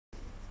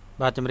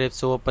បាទជំរាប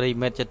សួរប្រិ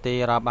មិត្តជាទី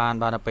រាប់អាន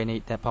បានទៅពេលនេះ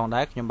តែផង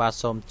ដែរខ្ញុំបាទ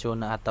សូមជូន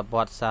អត្ថប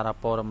ទសារ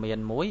ព័ត៌មាន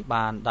មួយ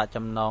បានដាក់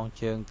ចំណង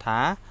ជើងថា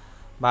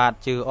បាទ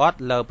ជឿអត់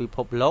លើពិភ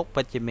ពលោក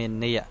ពិតជាមាន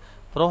នេះ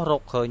ព្រោះរ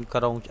កឃើញ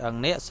ក្រុងឆ្អឹង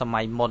នេះស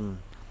ម័យមុន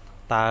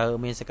តើ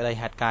មានសេចក្តី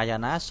ហេតុការណ៍យ៉ា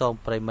ងណាសូម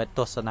ប្រិមិត្ត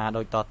ទស្សនា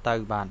ដូចតទៅ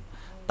បាន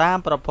តាម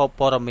ប្រភព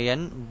ព័ត៌មាន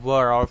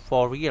World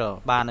for Real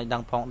បានឲ្យដឹ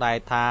ងផងដែរ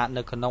ថា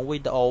នៅក្នុងវី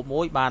ដេអូ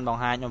មួយបានប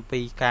ង្ហាញអំ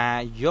ពីការ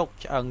យក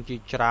ឆ្អឹងជា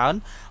ច្រើន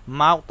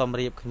មកតម្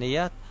រៀបគ្នា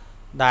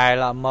ដែ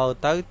លមើល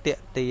ទៅទា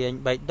ក់ទាញ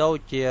បីដូច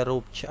ជារូ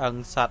បឆ្អឹង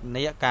សត្វ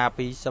នាគកាល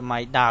ពីសម័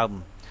យដើម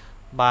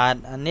បាទ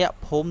អ្នក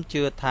ភូមិ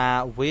ជឿថា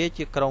វា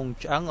ជាក្រុង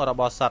ឆ្អឹងរ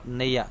បស់សត្វ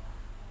នាគ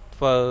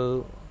ធ្វើ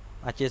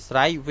អធិស្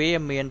ឋានវា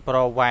មានប្រ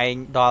វែង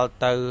ដល់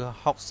ទៅ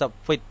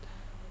60 feet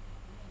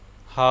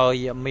ហើយ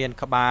មាន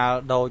ក្បាល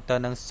ដូចទៅ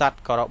នឹងសត្វ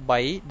ក្របី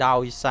ដោ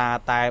យសារ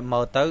តែ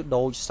មើលទៅ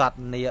ដូចសត្វ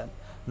នាគ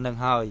នឹង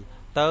ហើយ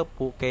តើ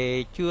ពួកគេ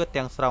ជឿ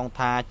ទាំងស្រុង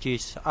ថាជា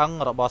ឆ្អឹង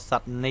របស់ស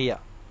ត្វនាគ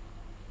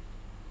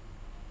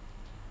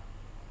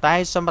តែ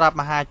សម្រាប់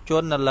មហាជ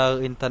ននៅលើ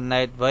អ៊ីនធឺ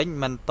ណិតវិញ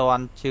មិនទា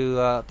ន់ជឿ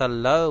ទៅ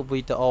លើវី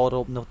ដេអូ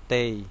រូបនោះ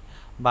ទេ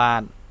បា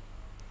ទ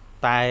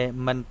តែ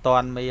មិនទា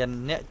ន់មាន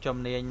អ្នកជំ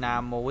នាញណា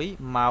មួយ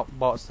មក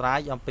បកស្រាយ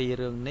អំពី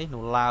រឿងនេះ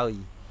នោះឡើយ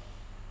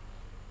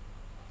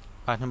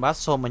បាទខ្ញុំបាទ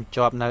សូមបញ្ច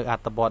ប់នៅអ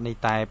ត្ថបទនេះ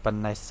តែប៉ុ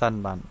ណ្ណេះសិន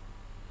បាទ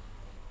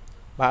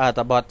អត្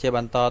ថបទជាប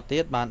ន្តទៀ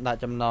តបានដាក់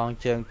ចំណង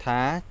ជើងថា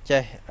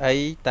ចេះអី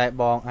តែ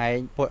បងឯង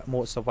ពួក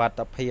មួកសវត្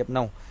ថភាព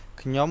នោះ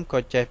ខ្ញុំក៏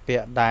ចេះពា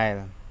ក្យដែ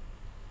រ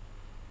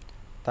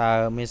តើ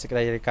មានសេចក្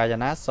តីរាយការណ៍យ៉ា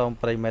ងណាសូម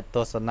ប្រិមិត្តទ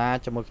ស្សនា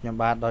ជាមួយខ្ញុំ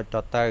បាទដូចត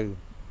ទៅ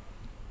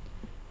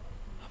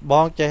ប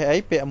ងចេះអី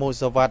ពាក្យមួក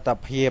សវត្ថ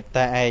ភាព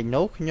តែឯង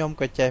នោះខ្ញុំ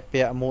ក៏ចេះ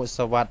ពាក្យមួកស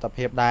វត្ថ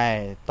ភាពដែរ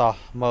តោះ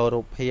មើល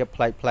រូបភាព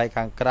ប្លែកៗ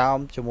ខាងក្រោម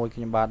ជាមួយខ្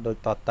ញុំបាទដូច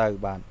តទៅ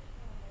បាទ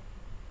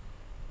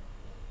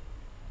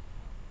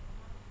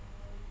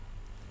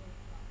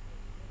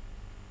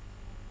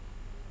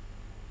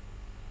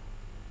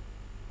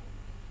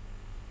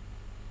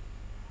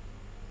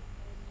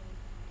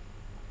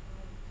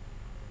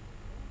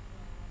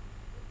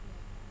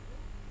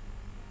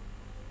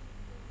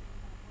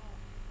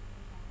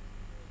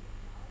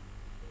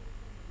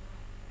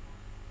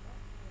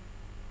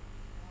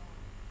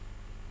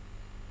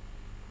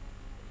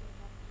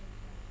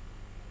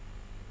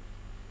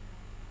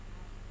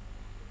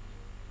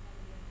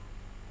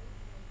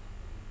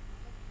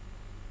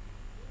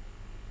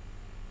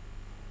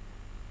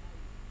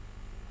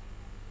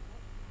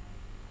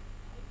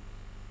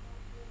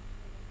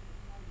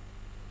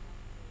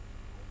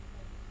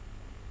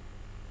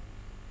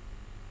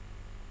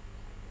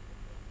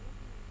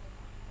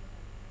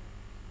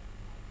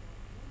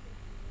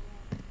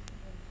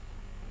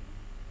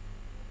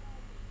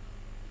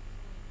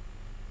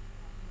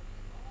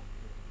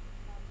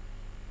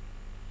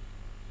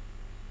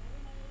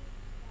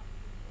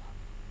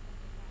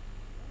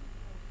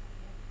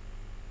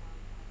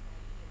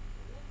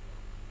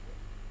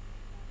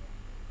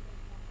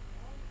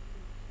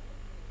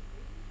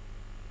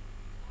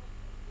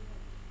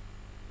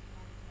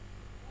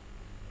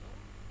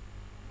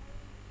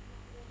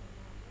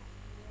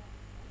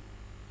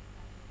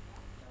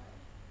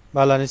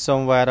បាទឡើយនេះសូ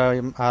មវាយ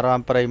អារម្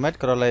មណ៍ប្រិមិត្ត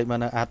ក្រឡេកមក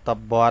នៅអត្ថ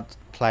បទ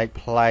ប្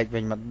លែកវិ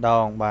ញម្ដ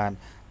ងបាទ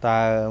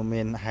តើ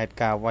មានហេតុ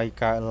ការណ៍អ្វី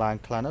កើតឡើង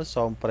ខ្លះនោះ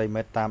សូមប្រិ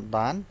មិត្តតាម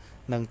ដាន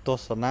និងទ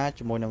ស្សនា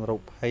ជាមួយនឹងរូ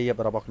បភាព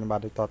របស់ខ្ញុំបាទ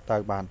ដូចតទៅ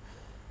បា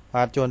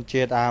ទជន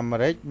ជាតិអាមេ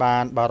រិកបា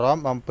នបារ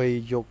ម្ភអំពី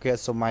យុគ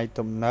សម័យ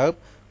ទំនើប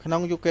ក្នុ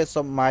ងយុគស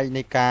ម័យ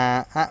នៃការ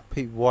អ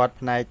ភិវឌ្ឍ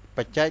ផ្នែកប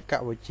ច្ចេក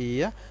វិទ្យា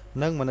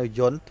និងមនុស្ស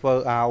យន្តធ្វើ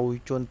ឲ្យ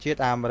ជនជាតិ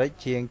អាមេរិក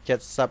ជាង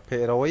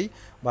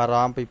 70% បារ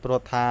ម្ភពីព្រោះ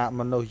ថា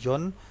មនុស្សយ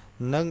ន្ត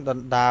នឹងដ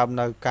ណ្ដើម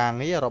នៅការ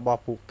ងាររប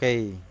ស់ពួកគេ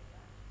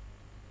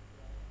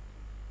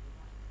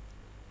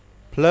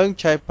ភ្លើង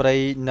ឆេះព្រៃ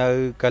នៅ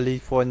កាលី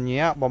ហ្វ័រ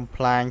ញ៉ាបំ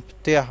ផ្លាញផ្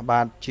ទះ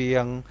បាទជា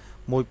ង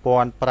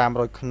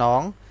 1500 ខ្ន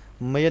ង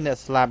មានអ្នក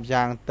ស្លាប់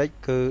យ៉ាងតិច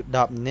គឺ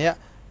10នាក់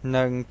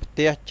និងផ្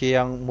ទះជា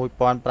ង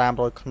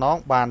 1500 ខ្នង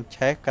បាន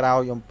ឆេះក្រោ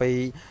យអំពី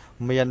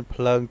មាន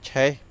ភ្លើង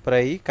ឆេះព្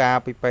រៃកាល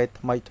ពីពេល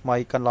ថ្មី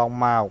កន្លង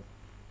មក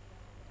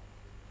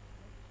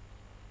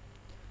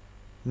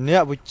អ្ន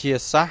កវិទ្យា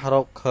សាស្ត្ររ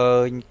កឃើ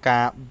ញ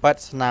ការបិទ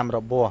ស្នាមរ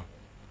បួស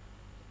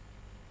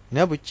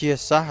អ្នកវិទ្យា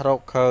សាស្ត្ររក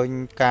ឃើញ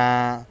ការ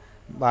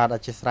បាទអ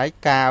ធិស្ឋាន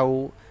កាវ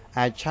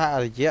អច្ឆ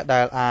រិយៈ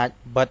ដែលអាច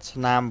បិទស្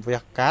នាម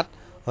វះកាត់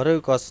ឬ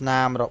ក៏ស្នា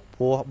មរ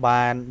បួស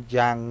បាន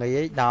យ៉ាងងា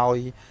យដោយ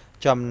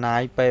ចំណា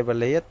យពេលវេ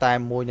លាតែ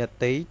1នា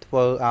ទីធ្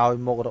វើឲ្យ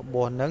មុខរ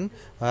បួសនឹង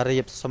រា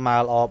បស្មើ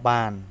ល្អ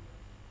បាន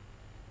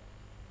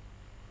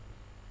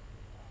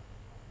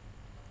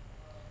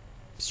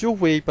ព្យុះ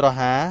វាយប្រ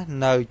ហារ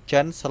នៅ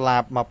ចិនស្លា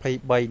ប់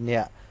23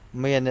នាក់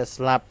មានអ្នក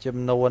ស្លាប់ចំ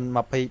នួន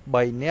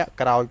23នាក់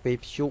ក្រោយពី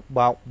ព្យុះ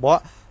បោកប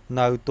ក់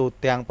នៅទូ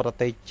ទាំងប្រ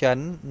ទេសចិន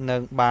និ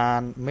ងបា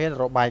នមាន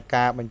របាយ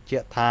ការណ៍បញ្ជា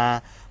ក់ថា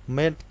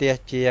មានផ្ទះ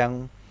ជាង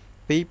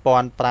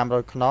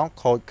 2500 ខ្នង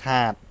ខូច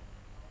ខាត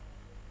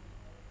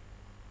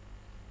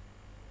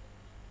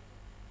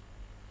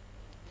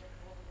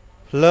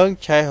ភ្លើង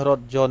ឆេះរ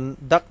ថយន្ត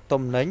ដឹក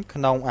ទំនិញក្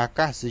នុងអា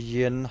កាស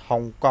យានហុ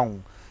ងកុង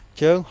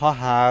ជើងហោះ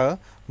ហើរ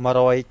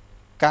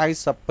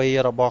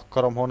 92របស់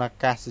ក្រុមហ៊ុនអា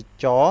កាស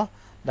ចរ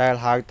ដែល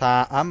ហៅថា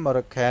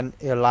American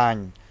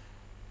Airlines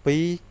ពី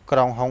ក្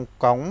រុងហុង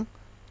កុង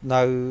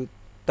នៅ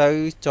ទៅ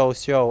ចូល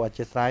ឈូអ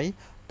ធិស្ឋាន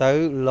ទៅ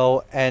Los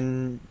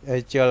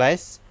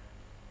Angeles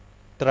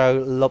ត្រូវ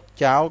លុប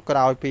ចោលក្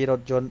រោយពីរ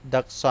ថយន្ត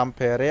ដឹកសម្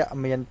ភារៈ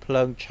មានភ្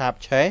លើងឆាប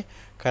ឆេះ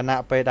ខណៈ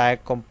ពេលដែល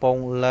កំពុង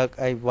លើក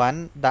អីវ៉ាន់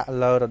ដាក់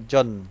លើរថយ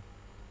ន្ត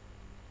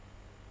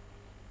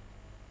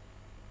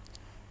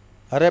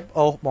រ៉េប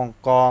អូសបង្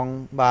កង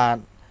បាទ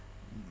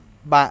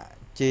បាក់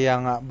ជាង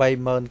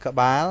 30,000 ក្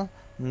បាល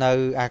នៅ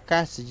អាកា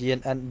សយាន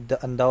ឥ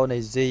ណ្ឌូនេ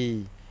ស៊ី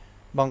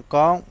បង្ក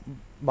ង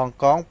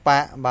បា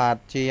ក់បាទ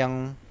ជាង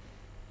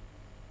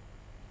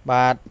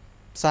បាទ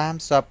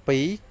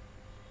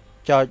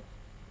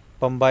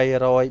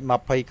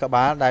 32.820 ក្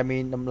បាលដែលមា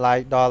នតម្លៃ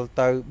ដល់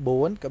ទៅ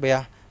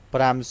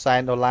 $4.5 សែ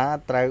ន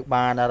ត្រូវ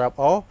បានរ៉ាប់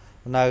អូស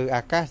នៅ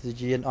អាកាស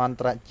យានអន្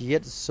តរជា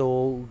តិ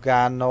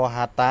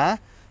Soekarno-Hatta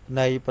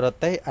នៃប្រ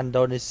ទេសឥណ្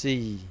ឌូនេស៊ី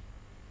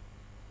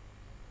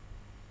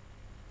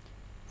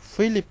ហ្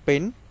វីលីពី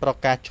នប្រ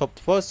កាសឈប់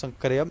ធ្វើសង្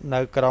គ្រាម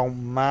នៅក្រុង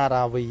ម៉ា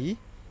រ៉ាវី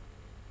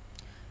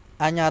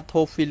អាញា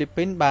ធិបតេយ្យហ្វីលី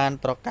ពីនបាន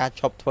ប្រកាស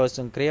ឈប់ធ្វើស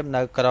ង្គ្រាម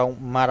នៅក្រុង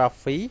ម៉ារ៉ា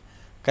វី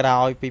ក្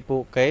រោយពីពួ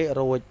កគេ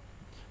រួច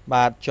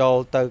បាទចូល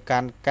ទៅកា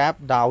ន់កាប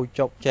ដោយ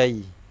ជោគជ័យ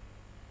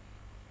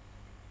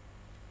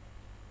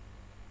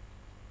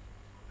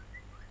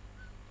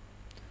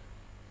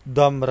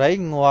ដំរី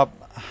ងាប់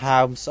ហើ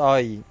មស្អុ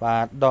យបា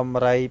ទដំ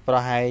រីប្រ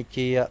ហែល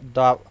ជា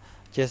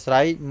10ជាស្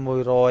រី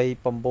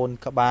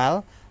109ក្បាល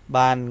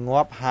បាន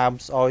ងាប់ហើម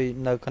ស្អុយ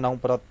នៅក្នុង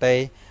ប្រទេស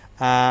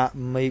អា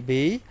មី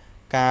ប៊ី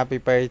កាលពី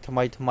ពេលថ្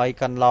មី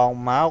កន្លង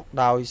មក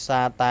ដោយ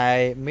សារតែ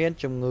មាន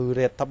ជំងឺ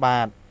រាតត្បា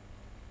ត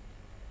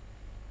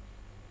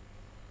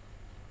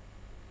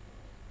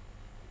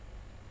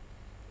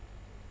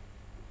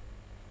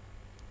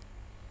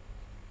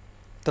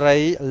ត្រី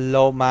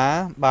ឡូម៉ា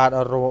បាទ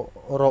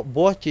រ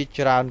បួសជា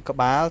ច្រើនក្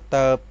បាល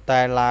ទៅ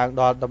តែឡើង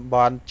ដល់តំប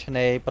ន់ឆ្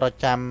នេរប្រ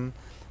ចាំ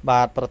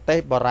បាទប្រទេស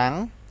បារាំង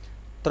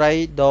ត្រី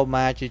ដូ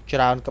ម៉ាជាច្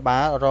រើនក្បា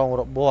លរង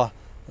របួស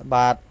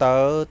បាទ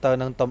ទៅ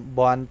នឹងតំ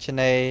បន់ឆ្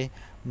នេរ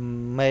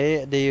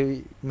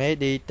មេ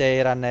ឌីតេ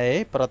រ៉ាណេ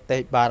ប្រទេស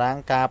បារាំង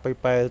កាលពី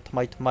ពេលថ្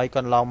មីក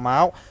ន្លងម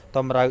កត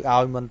ម្រូវ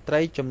ឲ្យមន្ត្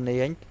រីជំនា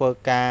ញធ្វើ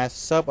ការ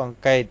ស៊ើបអង្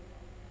កេត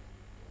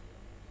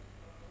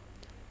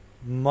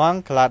ម៉ង់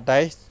ក្លា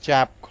ដេស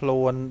ចាប់ខ្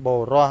លួនបុ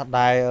រស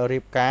ដែលរៀ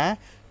បការ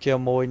ជា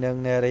មួយនឹង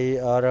នារី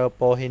រ៉ូ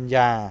ប៉ូហ៊ីន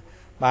យ៉ា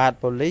បាទ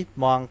ប៉ូលីស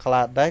ម៉ង់ក្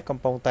លាដេសកំ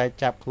ពុងតែ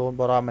ចាប់ខ្លួន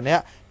បុរសម្នា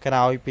ក់ក្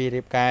រោយពី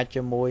រៀបការ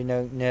ជាមួយនឹ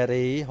ងនា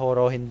រីហូ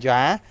រ៉ូហ៊ីន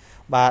យ៉ា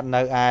បាទ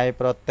នៅឯ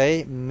ប្រទេស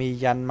មី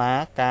យ៉ាន់ម៉ា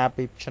កាល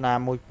ពីឆ្នាំ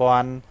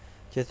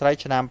1000ជាស្រី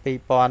ឆ្នាំ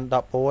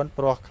2014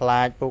ព្រោះខ្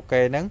លាចពួក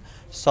គេនឹង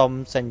សុំ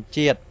សញ្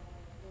ជាតិ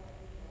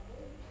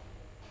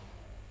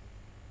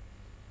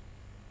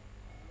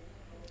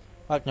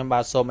ខ្ញុំបា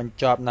ទសូមបញ្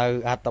ចប់នៅ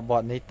អត្ថប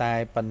ទនេះតែ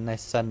ប៉ុណ្ណេះ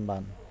សិនបា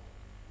ទឥ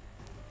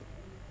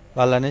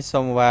ឡូវនេះសូ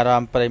មអារ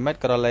ម្មណ៍ប្រិមិត្ត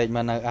ក្រឡេកម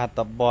កនៅអត្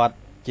ថបទ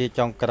ជា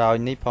ចុងក្រោយ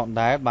នេះផង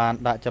ដែរបាន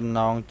ដាក់ចំណ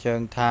ងជើ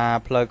ងថា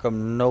ផ្លូវគំ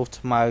នូស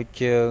ស្មៅ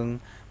ជើង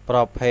ប្រ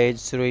ភេទ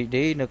 3D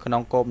នៅក្នុ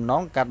ងគោលបំណ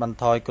ងកាត់បន្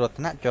ថយគ្រោះ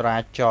ថ្នាក់ចរា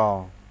ចរ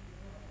ណ៍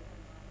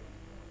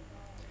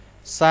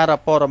សារ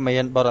ព័ត៌មា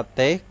នបរ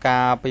ទេស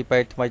កាលពីពេ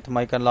លថ្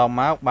មីកន្លង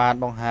មកបាន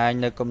បង្ហាញ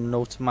នៅគំ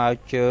នូសស្មៅ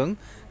ជើង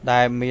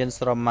ដែលមាន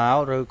ស្រមោល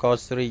ឬក៏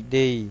 3D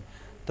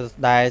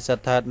ដែលស្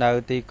ថិតនៅ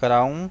ទីក្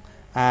រុង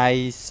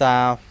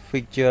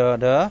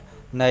Eyjafjallajökull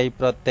នៃ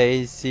ប្រទេស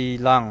ស៊ី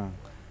ឡង់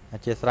អ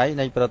ធិស្ឋាន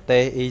នៃប្រទេ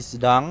សអ៊ីស្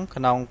តង់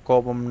ក្នុងគោ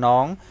លបំណ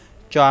ង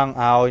ចង់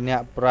ឲ្យអ្ន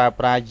កប្រើ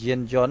ប្រាស់យា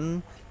នយន្ត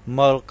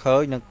មើលឃើ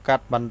ញនិងកា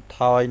ត់បន្ថ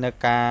យនៅ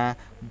ការ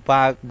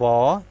បើកប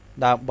រ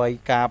ដើម្បី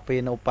ការពារ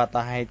ឧបទ្ទ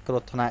ហេតុគ្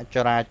រោះថ្នាក់ច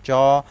រាច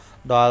រណ៍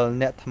ដល់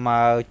អ្នកថ្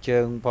មើរជើ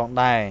ងផង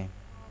ដែរ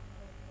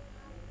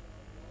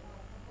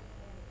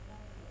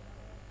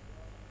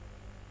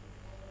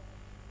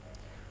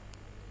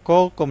គោ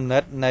លគំនិ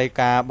តនៃ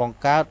ការបង្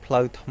កើតផ្លូ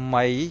វថ្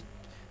មី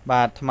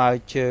បាទថ្មើរ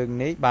ជើង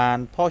នេះបាន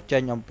ផុសចេ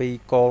ញអំពី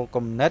គោល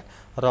គំនិត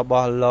រប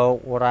ស់លោក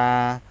ឡា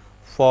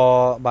ហ្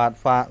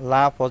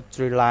វូ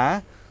ទ្រីឡា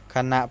ខ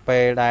ណៈពេ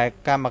លដែល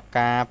កម្ម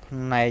ការផ្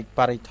នែកប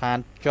រិស្ថាន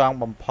ចង់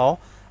បំផុស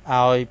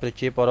ឲ្យប្រ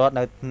ជាពលរដ្ឋ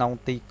នៅក្នុង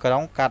ទីក្រុ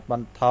ងកាត់ប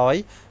ន្ថយ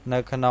នៅ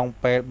ក្នុង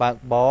ពេលបើក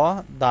បរ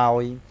ដោ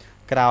យ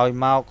ក្រោយ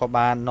មកក៏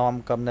បាននាំ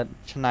គំនិត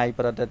ច្នៃ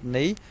ប្រឌិត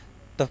នេះ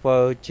ធ្វើ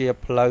ជា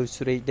ផ្លូវ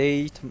 3D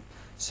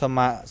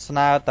ស្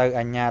នើទៅ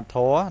អាជ្ញាធ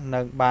រ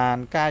នឹងបាន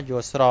ការយ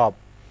ល់ស្រប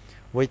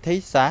វិធី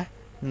សាស្ត្រ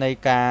នៃ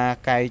ការ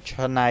កែច្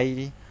នៃ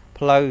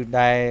ផ្លូវ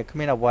ដែលគ្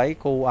មានអ្វី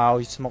គួរឲ្យ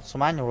ស្មុគស្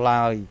មាញនោះ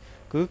ឡើយ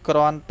គឺគ្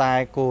រាន់តែ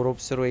គូររូប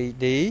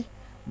 3D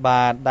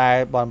បាទដែល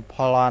បំ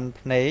ភាន់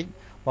ភ្នែ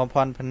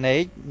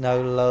កនៅ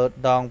លើ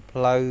ដងផ្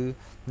លូវ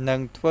នឹង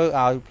ធ្វើ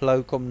ឲ្យផ្លូវ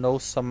គំនូ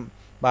ស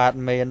បាទ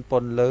មានព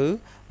ន្លឺ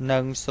និ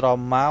ងស្រ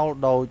មោល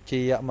ដូច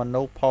ជាម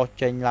នុស្សផុស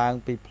ចេញឡើង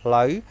ពីផ្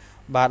លូវ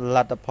បាទល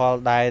ទ្ធផល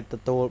ដែលទ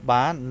ទួល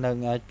បាននឹង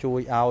ជួយ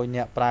ឲ្យ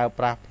អ្នកប្រើ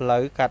ប្រាស់ផ្លូ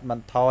វកាត់ប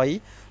ន្ថយ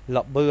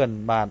ល្បឿន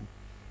បាទ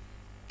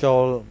ចូ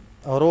ល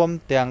រួម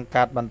ទាំង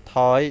កាត់បន្ថ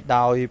យ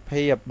ដោយ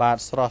ភាពបាទ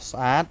ស្រស់ស្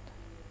អាត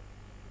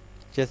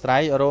ជាស្រ័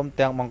យរួម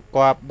ទាំងបង្ក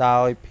ប់ដោ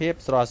យភាព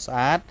ស្រស់ស្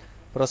អាត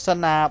ប្រសិន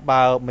ណា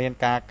បើមាន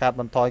ការកាត់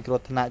បន្ថយគ្រោះ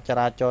ថ្នាក់ច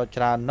រាចរណ៍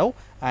ច្រើននោះ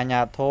អាជ្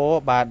ញាធរ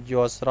បាទយ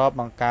ល់ស្រប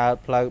បង្កើត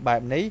ផ្លូវបែ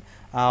បនេះ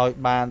ឲ្យ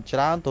បានច្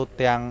រើនទូ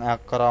ទាំង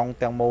ក្រុង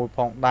ទាំងមូលផ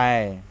ងដែ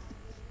រ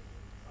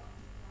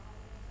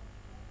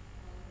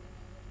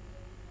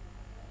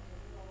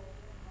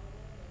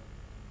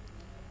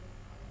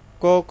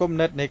គោលគំ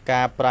និតនៃ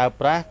ការប្រើ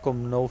ប្រាស់គំ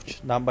នូស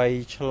ដើម្បី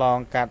ឆ្លង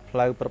កាត់ផ្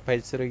លូវប្រភេទ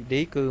 3D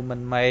គឺមិ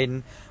នមែន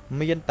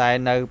មានតែ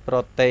នៅប្រ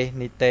ទេស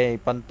នេះទេ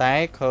ប៉ុន្តែ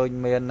ឃើញ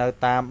មាននៅ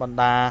តាមបណ្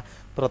ដា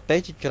ប្រទេស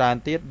ជាច្រើន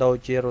ទៀតដូច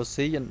ជារុស្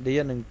ស៊ីឥណ្ឌា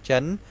និងចិ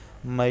ន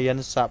មាន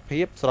ស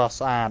ភាពស្រស់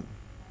ស្អាត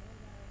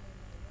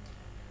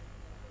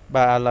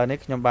បាទឥឡូវនេះ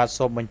ខ្ញុំបាទ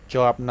សូមបញ្ច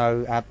ប់នៅ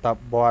អត្ថ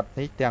បទ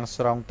នេះទាំង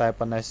ស្រុងតែ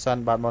ប៉ុណ្ណេះសិន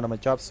បាទមុននឹងប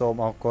ញ្ចប់សូម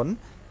អរគុណ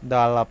ដ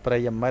ល់ប្រិ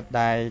យមិត្ត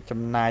ដែល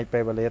ចំណាយពេ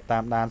លវេលាតា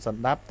មដានស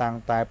ន្តាប់តាំង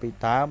តែពី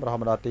ដើមរហូត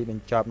មកដល់ទីប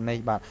ញ្ចប់នេះ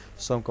បាទ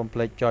សូមកុំភ្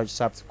លេចចុច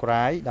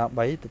Subscribe ដើម្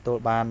បីទទួល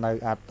បាននៅ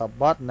អត្ថ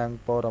បទនិង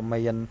ព័ត៌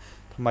មាន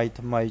ថ្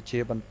មីជា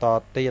បន្ត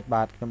ទៀត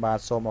បាទខ្ញុំបាទ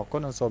សូមអរគុ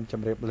ណនិងសូមជ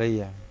ម្រាប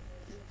លា